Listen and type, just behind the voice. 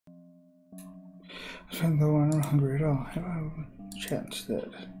I spent though I'm not hungry at all. Have a chat instead.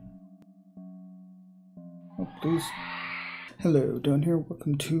 Oh, please. Hello, down here.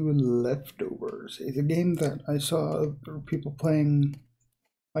 Welcome to Leftovers. It's a game that I saw people playing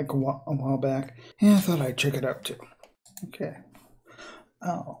like a while back, and I thought I'd check it out too. Okay.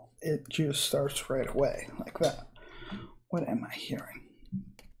 Oh, it just starts right away like that. What am I hearing?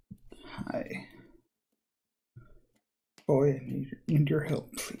 Hi. Boy, I need your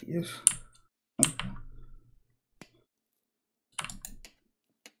help, please. Okay.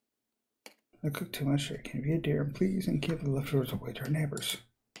 I cooked too much. Can you be a dear, please, and give the leftovers away to our neighbors?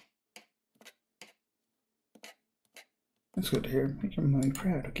 That's good to hear. Make your mommy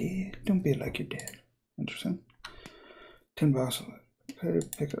proud, okay? Don't be like your dad. Interesting. $10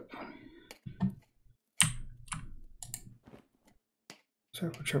 pick up.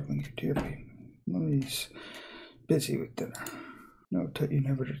 Sorry for troubling you, dear. Mommy's busy with dinner. No, tell you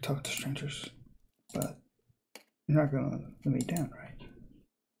never to talk to strangers, but you're not gonna let me down, right?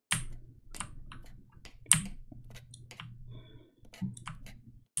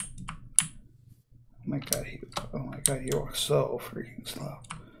 Oh my god, you are so freaking slow.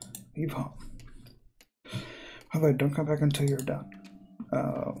 Leave home. How about don't come back until you're done?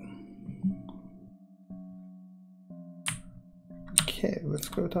 Okay, let's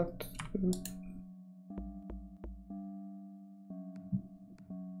go talk to...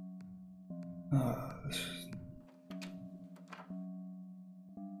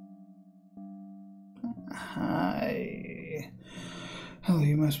 Hi. Hello,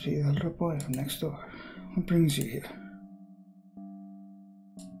 you must be the little boy from next door. What brings you here?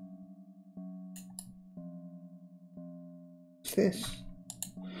 What's this?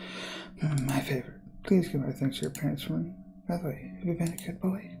 My favorite. Please give my thanks to your parents for me. By the way, have you been a good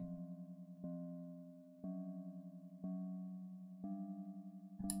boy?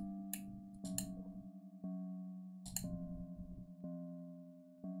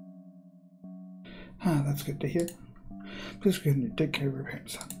 Ah, that's good to hear. Please continue to take care of your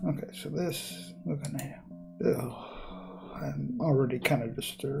parents. Okay, so this, look at now. Ugh, I'm already kind of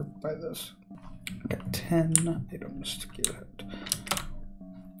disturbed by this. I got 10 items to give out.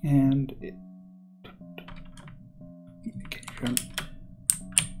 And it... Okay.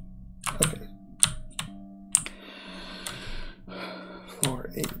 Floor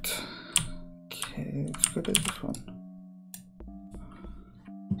 8. Okay, let's go to this one.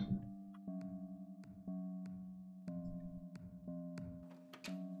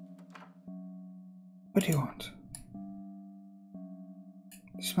 What do you want?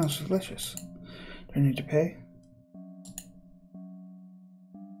 It smells delicious. Do I need to pay?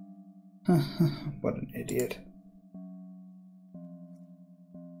 What an idiot.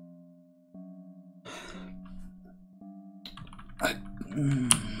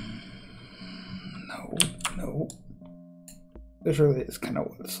 No. This really is kind of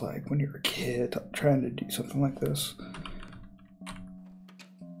what it's like when you're a kid trying to do something like this.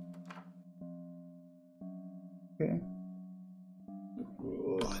 Okay.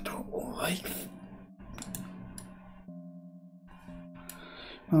 I don't like.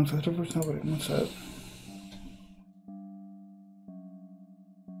 Mom's leftovers, nobody wants that.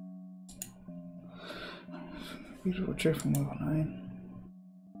 Beautiful chair from level 9.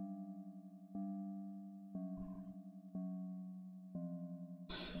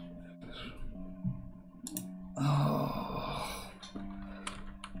 Oh.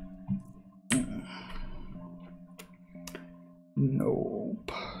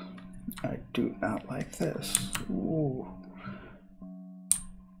 Nope. I do not like this. Ooh.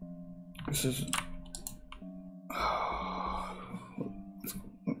 This is...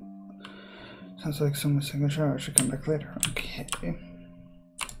 Sounds like someone's taking a shower. I should come back later. Okay.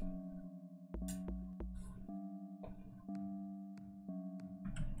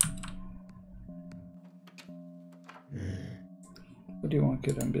 What do you want,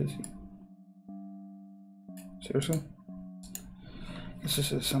 kid? I'm busy. Seriously?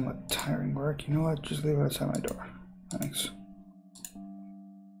 This is somewhat tiring work. You know what? Just leave it outside my door. Thanks.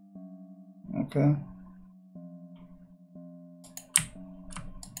 Okay.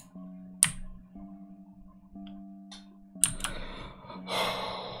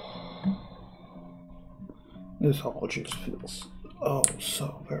 This all just feels oh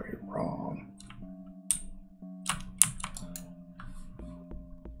so very wrong.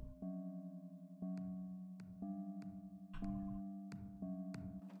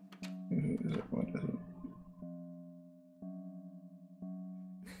 What is it?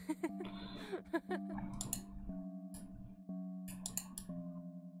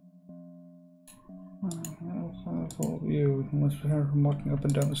 You must be heard from walking up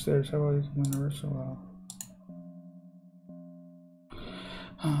and down the stairs. How are you coming over so well?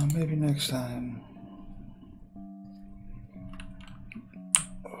 Maybe next time.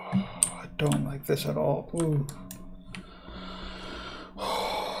 I don't like this at all. Ooh.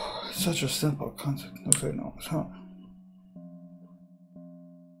 It's such a simple concept. Okay, no, it's not.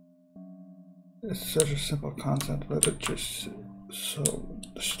 It's such a simple concept, but it just so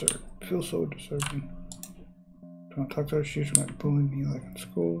disturbing. Feels so disturbing. Don't talk to her. She might bully me like in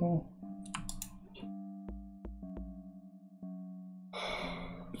school.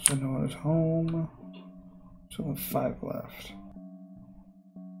 So no one is home. There's only 5 left.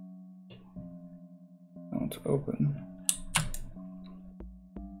 No one's open.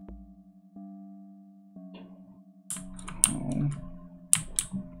 Oh.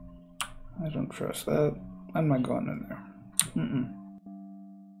 I don't trust that. I'm not going in there.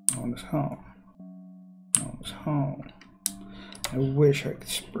 No one is home. No one is home. I wish I could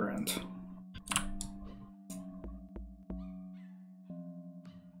sprint.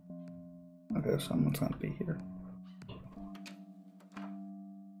 Okay, someone's gonna be here.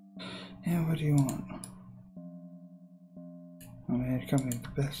 Yeah, what do you want? Oh man, you're coming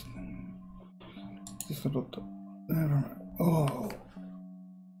the best. This little. Never mind. Oh.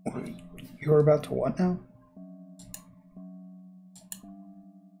 You're about to what now?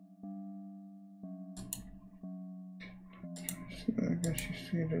 I guess you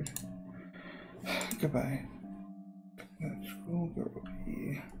seated. Goodbye. That schoolgirl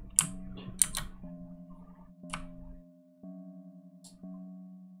be.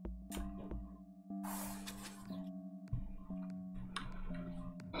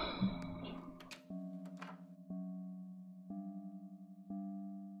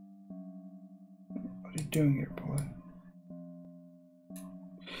 What are you doing here, boy?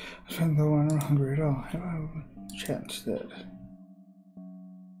 Even though I'm not hungry at all, have a chat instead.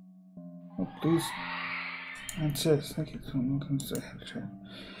 Oh, please. And says, thank you so much. I have a chat.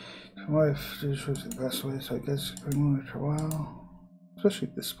 My wife just was the best way, so I guess we moved for a while. Especially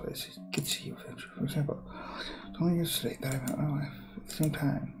this place, it gets you eventually. For example, it's only yesterday that I met my wife at the same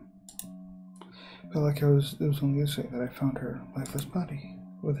time. I felt like it was only yesterday that I found her lifeless body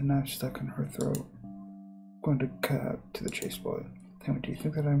with a knife stuck in her throat. I'm going to cut to the chase, boy. Tell me, do you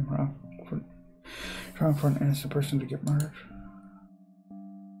think that I'm wrong for an innocent person to get murdered?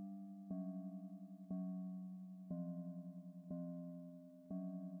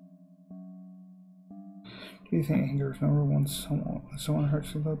 Do you think anger is never once someone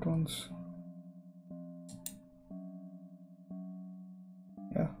hurts their loved ones?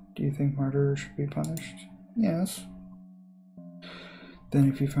 Yeah. Do you think murderers should be punished? Yes. Then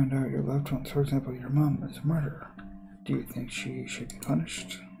if you find out your loved ones, for example your mom, is a murderer, do you think she should be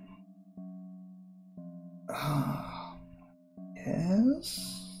punished?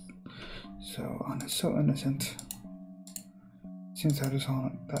 Yes. So honest, so innocent. Seems that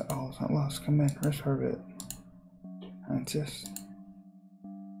all is not lost. Come in, rest for a bit. I insist.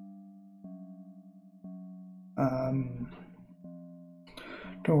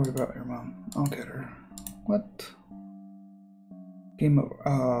 Don't worry about your mom. I'll get her. What? Game over.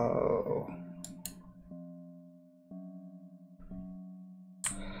 Oh.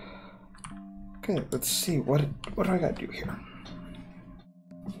 Okay, let's see. What do I gotta do here?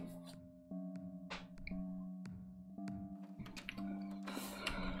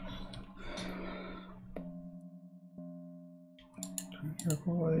 Here,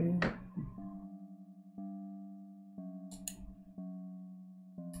 boy.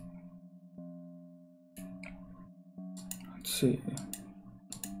 Let's see.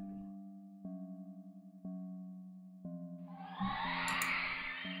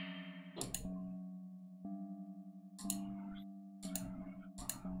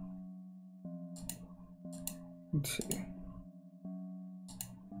 Let's see.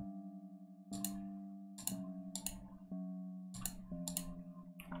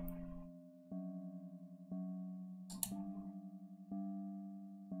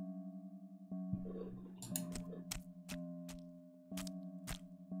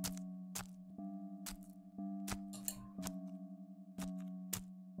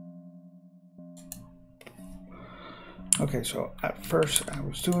 Okay, so at first I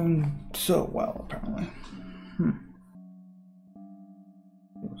was doing so well, apparently.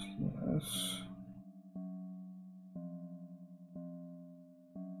 Yes.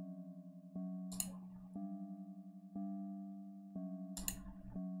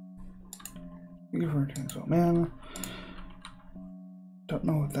 So, man, don't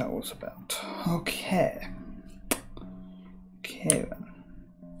know what that was about. Okay. Okay then.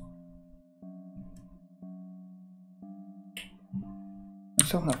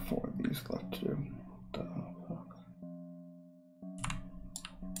 still have 4 of these left to do.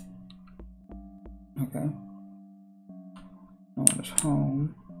 Okay. No one is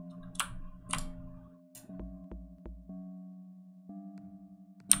home.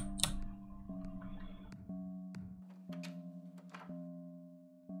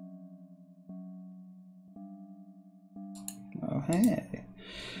 Oh, hey.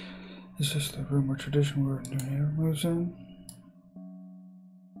 Is this the room or tradition where a new neighbor moves in?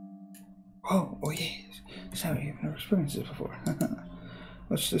 Oh yes. Sorry, I've never experienced this before.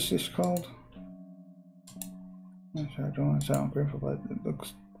 What's this called? I'm sorry, I don't want to sound grateful, but it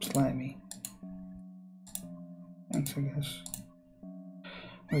looks slimy. Thanks, I guess.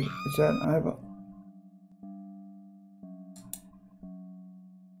 Wait, is that I have a...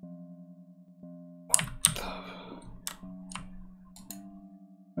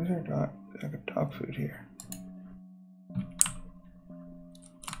 Where's our dog? I got dog food here.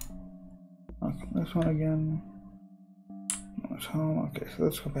 Okay, this one again. No, it's home. Okay, so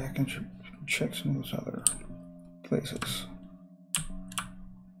let's go back and check some of those other places.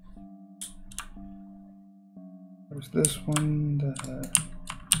 There's this one.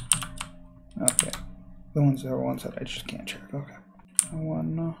 Okay, the ones that are ones that I just can't check. Okay, no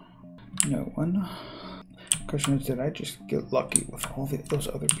one. No one. Question is, did I just get lucky with all those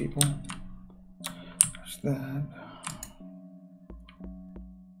other people? There's that.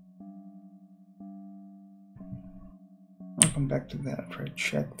 I'll come back to that after I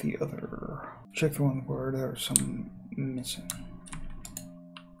check the one where there's some missing.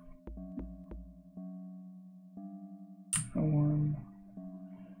 No one.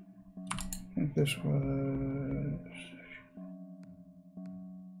 I think this was...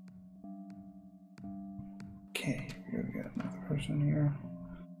 Okay, we got another person here.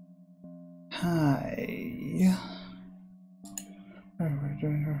 Hi. What are we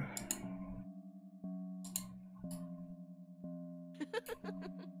doing here?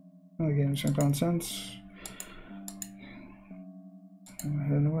 The game's gone sense. I'm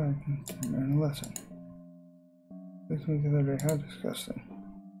heading away. Didn't learn a lesson. This week the other day, how disgusting.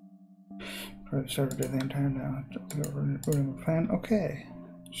 Probably started the entire now. Running a plan. Okay.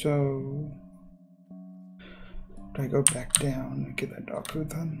 So do I go back down and get that dog food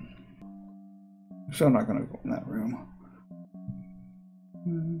then? So I'm not gonna go in that room.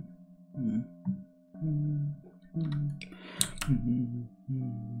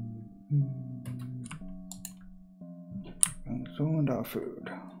 Stolen dog food.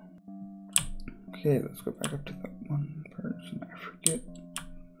 Okay, let's go back up to that one person. I forget.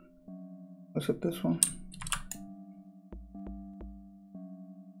 Was it this one?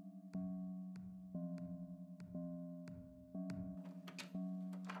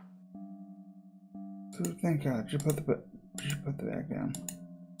 So thank God. Just put the bag down.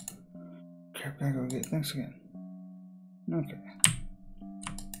 Crap, gotta go get it. Thanks again. Okay.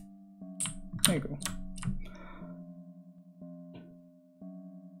 There you go.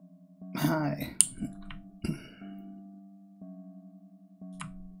 Hi.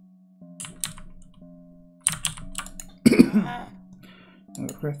 I'll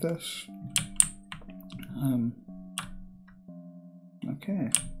regret this.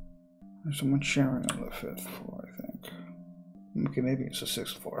 Okay. There's someone sharing on the 5th floor, I think. Okay, maybe it's the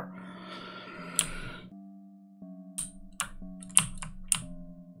 6th floor.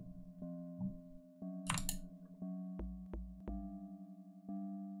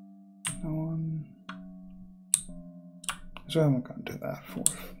 No one. So I haven't gone to that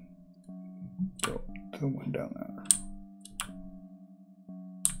 4th. Go to the one down there.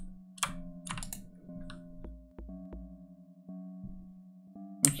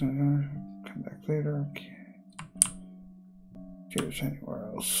 Come back later. Okay. See if there's anywhere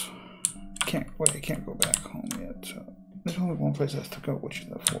else. Can't go back home yet. So there's only one place that's to go, which is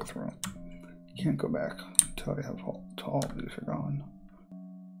the 4th room. You can't go back until I have all of these are gone.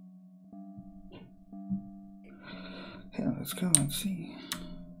 Okay, let's go and see.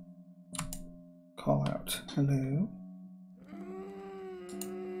 Call out. Hello.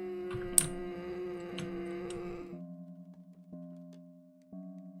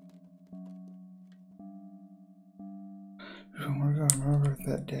 Remember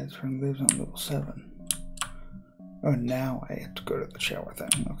that Dad's friend lives on level 7. Oh, now I have to go to the shower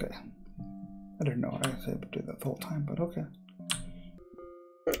thing. Okay. I didn't know I was able to do that the whole time, but okay.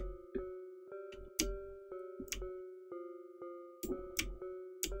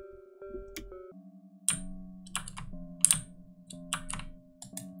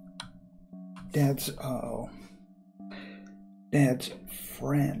 Dad's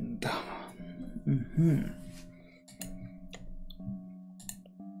friend.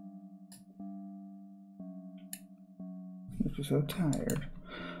 Makes you so tired.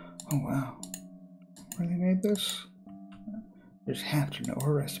 Oh wow. Where they made this? You just have to know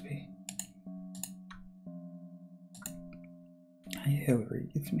her recipe. Hi Hillary,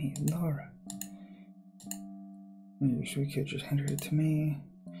 it's me, Laura. Your sweet kid just handed it to me.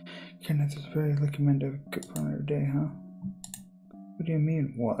 Kenneth is very lucky man to have a good fun every day, huh? What do you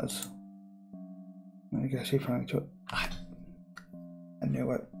mean, was? I guess he finally took. I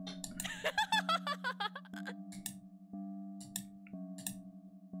knew it.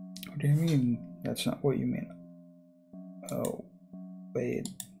 What do you mean? That's not what you mean. Oh, wait.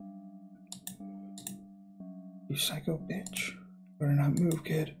 You psycho bitch. Better not move,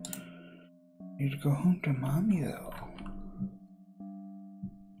 kid. You need to go home to mommy, though.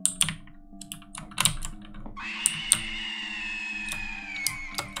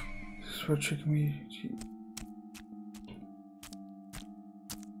 This is what tricking me.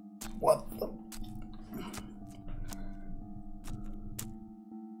 What the?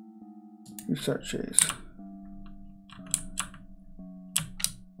 You start chase.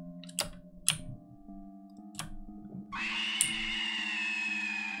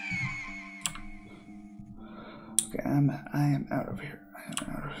 Okay, I am out of here. I am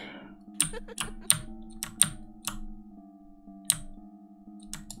out of here.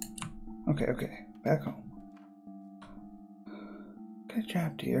 Okay, back home. Good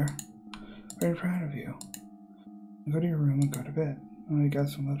job, dear. Very proud of you. Go to your room and go to bed. We got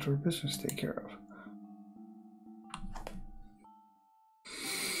some leftover business to take care of.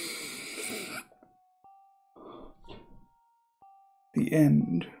 The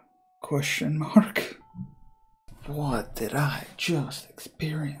end? Question mark. What did I just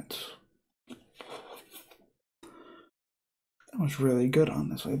experience? That was really good,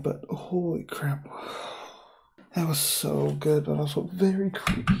 honestly, but holy crap. That was so good, but also very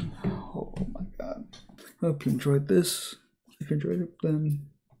creepy. Oh my god. I hope you enjoyed this. If you enjoyed it, then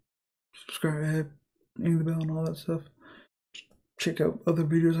subscribe, ring the bell, and all that stuff. Check out other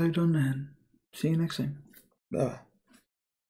videos I've done, and see you next time. Bye.